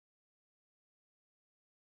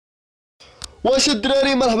واش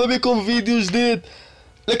الدراري مرحبا بكم في فيديو جديد.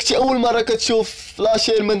 لكنتي اول مره كتشوف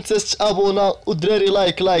لاشين ما تنساش تابونا، والدراري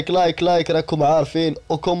لايك لايك لايك لايك راكم عارفين،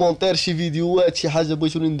 وكومونتير شي فيديوهات شي حاجه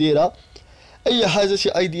بغيتوني نديرها، اي حاجه شي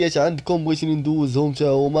ايديات عندكم بغيتوني ندوزهم حتى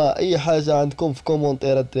هما، اي حاجه عندكم في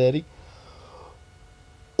كومونتيرات الدراري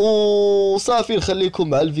وصافي. نخليكم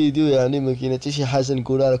مع الفيديو، يعني ما كاين حتى شي حاجه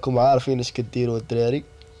نقولها، راكم عارفين اش كديروا الدراري.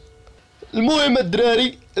 المهم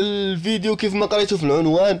الدراري الفيديو كيف ما قريتو في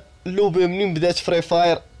العنوان، اللوبي منين بدات فري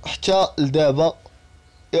فاير حتى لدابا.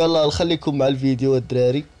 يلا نخليكم مع الفيديو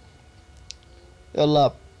الدراري،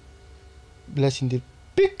 يلا بلاتي ندير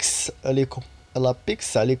بيكس عليكم، يلا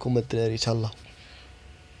بيكس عليكم الدراري تهلا.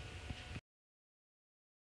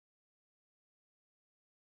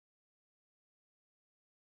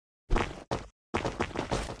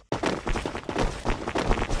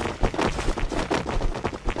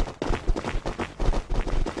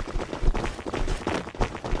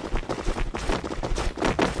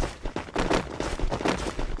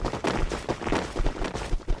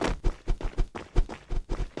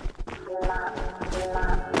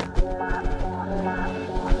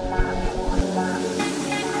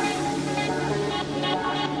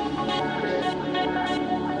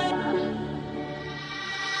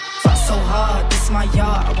 My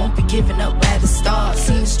yard, I won't be giving up at the start.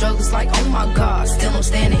 Seen the struggles like, oh my god, still I'm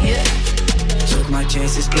standing here. Took my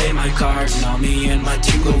chances, play my cards. Now me and my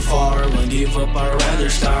team go far. Won't give up, I'd rather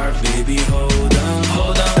starve. Baby, hold on,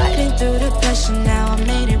 hold on. Fighting through the pressure, now I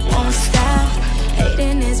made it, won't stop.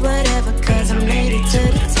 Hating is whatever, cause I made it to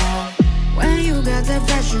the top. When you got the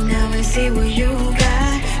pressure, now we see what you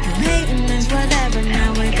got. You hating is whatever, now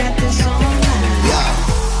we got this on.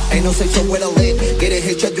 Yeah. Ain't no sexo with a lick. Get a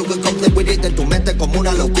headshot, you can complete with it. En tu mente como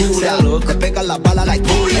una locura. Te pegan la bala like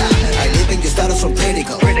booyah. I live in your status so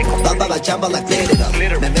critical. Dada la chamba like clinical.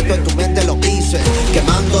 Me meto en tu mente lo que hice,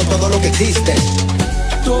 quemando todo lo que existe.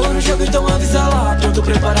 Tô no jogo, então avisa lá. Pronto,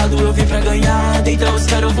 preparado, eu vim pra ganhar. Dentro os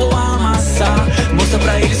caras eu vou amassar. Mostra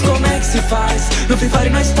pra eles como é que se faz. No Free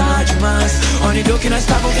Fire nós tá demais. Ó nível que nós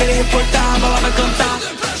tava, querer reportar. A bala vai cantar.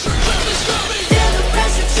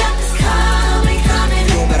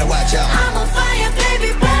 Watch out. I'm on fire,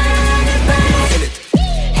 baby, burn it, burn it.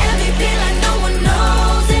 MVP like no one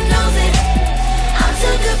knows it, knows it. I'm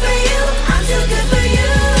too good for you, I'm too good for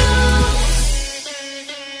you.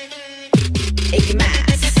 Take my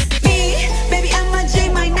me, baby, I'm a J,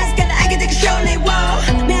 my nice girl, I can take control, they wall.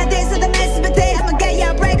 Now days of the mess, but they, I'ma get ya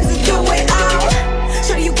break, cause I do it all.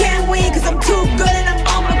 Sure you can't win, cause I'm too good and I'm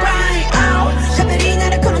on my grind, oh. Shaberina,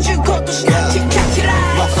 the corner, you go to snap, check it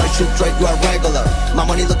out. My flight shoot straight, you are regular. My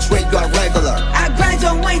money looks straight, you are regular. I grind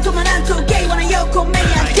on way to my to gay when I yoko me,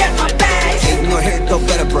 I get my bag. In your head, no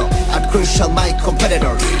better, bro. I'm crucial, my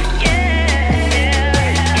competitors.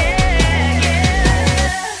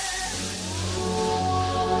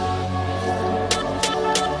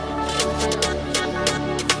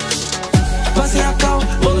 Passei a cal,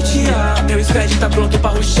 vou lutear. Meu squad tá pronto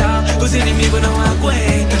pra rushar. Os inimigos não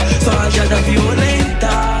aguentam, só rajada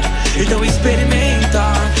violenta. Então experimenta,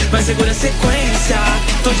 mas segura a sequência.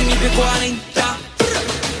 Tô de nível 40.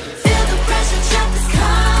 Feel the pressure, jump is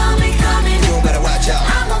coming, coming. You better watch out.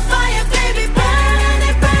 I'm on fire, baby, burn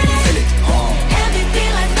it, burn it. Feel it, MVP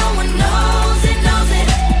like no one knows it, knows it.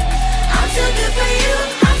 I'm too good for you,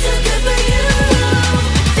 I'm too good for you.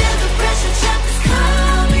 Feel the pressure, jump is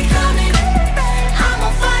coming, coming. I'm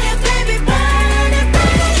on fire, baby, burn it,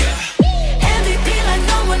 burn it. MVP like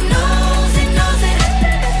no one knows it, knows it.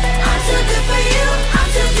 I'm too good for you, I'm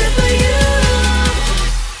too good for you.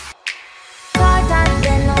 Car time,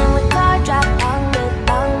 then on with car drop,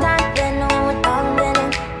 long time, then on with long been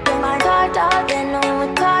in my car top, then on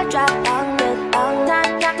with car drop, long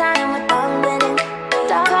time with long been in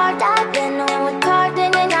car top, then on with car,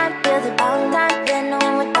 then I feel the long time, then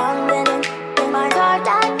on with long been in my car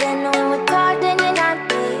top, then on with car, then I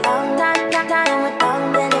feel long time with long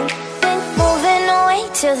been in. Been moving away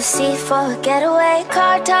to the sea for a getaway,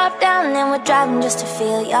 car top down, then we're driving just to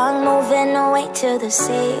feel young, moving away to the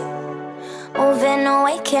sea. Moving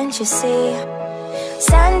away, can't you see?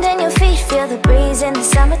 Sand in your feet, feel the breeze in the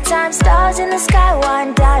summertime. Stars in the sky,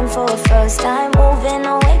 one dime for a first time. Moving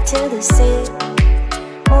away to the sea.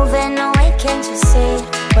 Moving away, can't you see?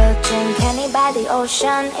 We'll drink honey by the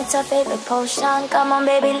ocean, it's our favorite potion. Come on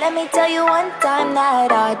baby, let me tell you one time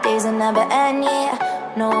that our days will never end, yeah.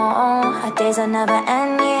 No, our days will never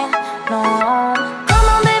end, yeah. No. Come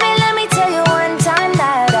on baby, let me tell you one time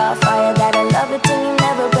that our fire got a love it till you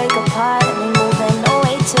never break apart. And we moving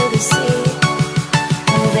away to the sea.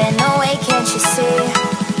 Moving away, can't you see?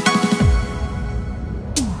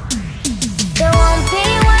 There won't be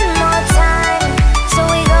one more time, so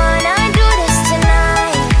we gonna do this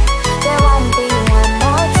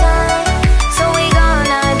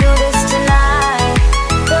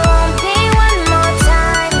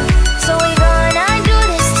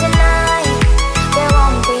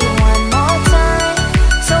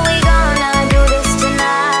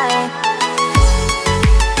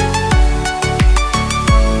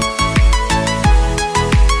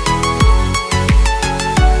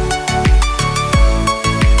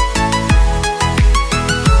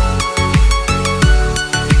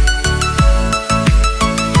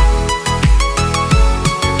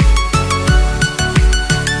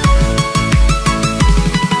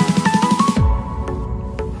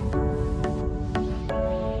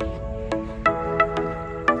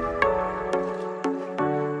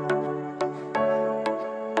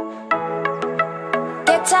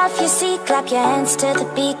your seat, clap your hands to the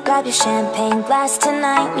beat, grab your champagne glass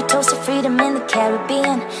tonight. We toast to freedom in the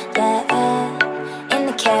Caribbean, yeah, in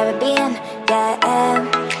the Caribbean, yeah.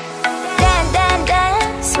 Dan, dan,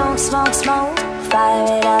 dan, smoke, smoke, smoke,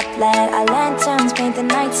 fire it up, let our lanterns paint the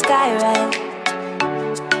night sky red,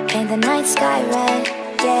 paint the night sky red,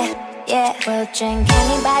 yeah, yeah. We'll drink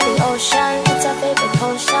honey by the ocean, it's our favorite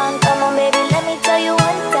potion. Come on baby, let me tell you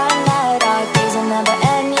one time that our days will never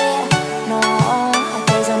end, yeah, no, our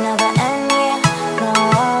days will never end, yeah, no.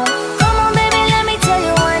 Come on baby, let me tell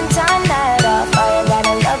you one time that our fire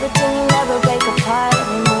gotta love it till you never break apart.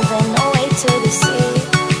 We're moving away to the sea,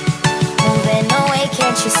 moving away,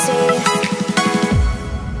 can't you see?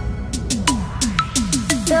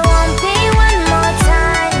 There won't be one more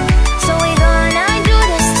time, so we gonna do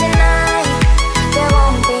this tonight. There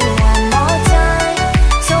won't be one more time,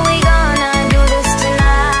 so we gonna do this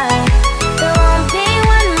tonight. There won't be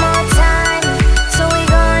one more time, so we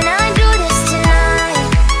gonna do this tonight.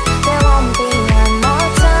 There won't be one more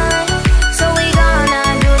time, so we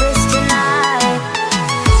gonna do this tonight.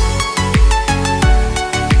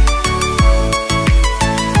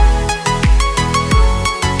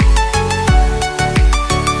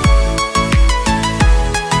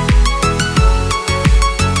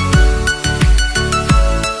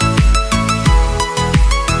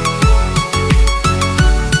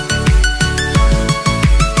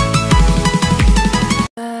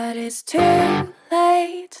 But it's too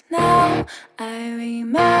late now. I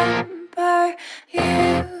remember you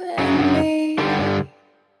and me,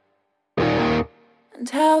 and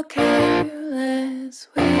how careless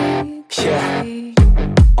we could be.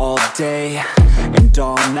 All day and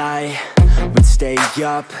all night, we'd stay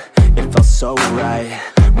up, it felt so right.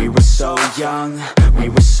 We were so young, we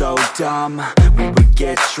were so dumb. We would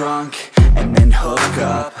get drunk and then hook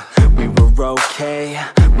up. We were okay,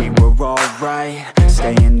 we were alright,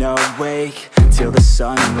 staying awake till the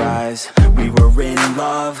sunrise. We were in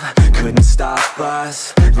love, couldn't stop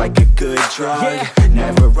us, like a good drug,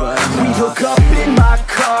 never enough. We hook up in my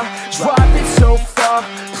car, driving so far,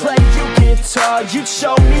 play you guitar, you'd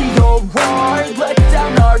show me your art, let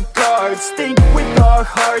down our guards, think with our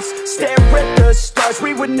hearts, stare at the stars.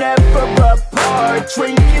 We were never apart,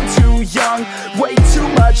 drinking too young, way too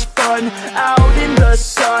much fun, out in the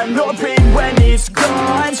sun, hoping when it's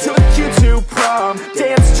gone. Took you to prom,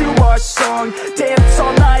 dance to our song, dance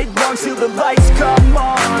all night long till the lights come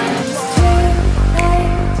on.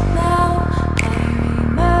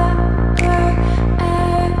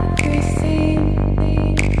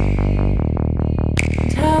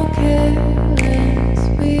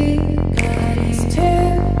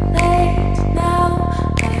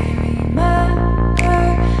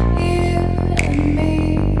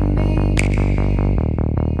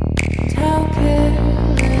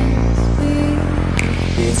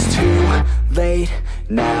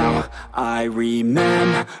 Now I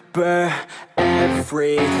remember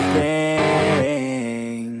everything,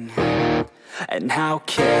 and how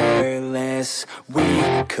careless we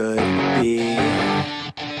could be,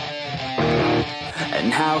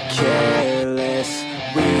 and how careless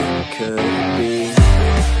we could be.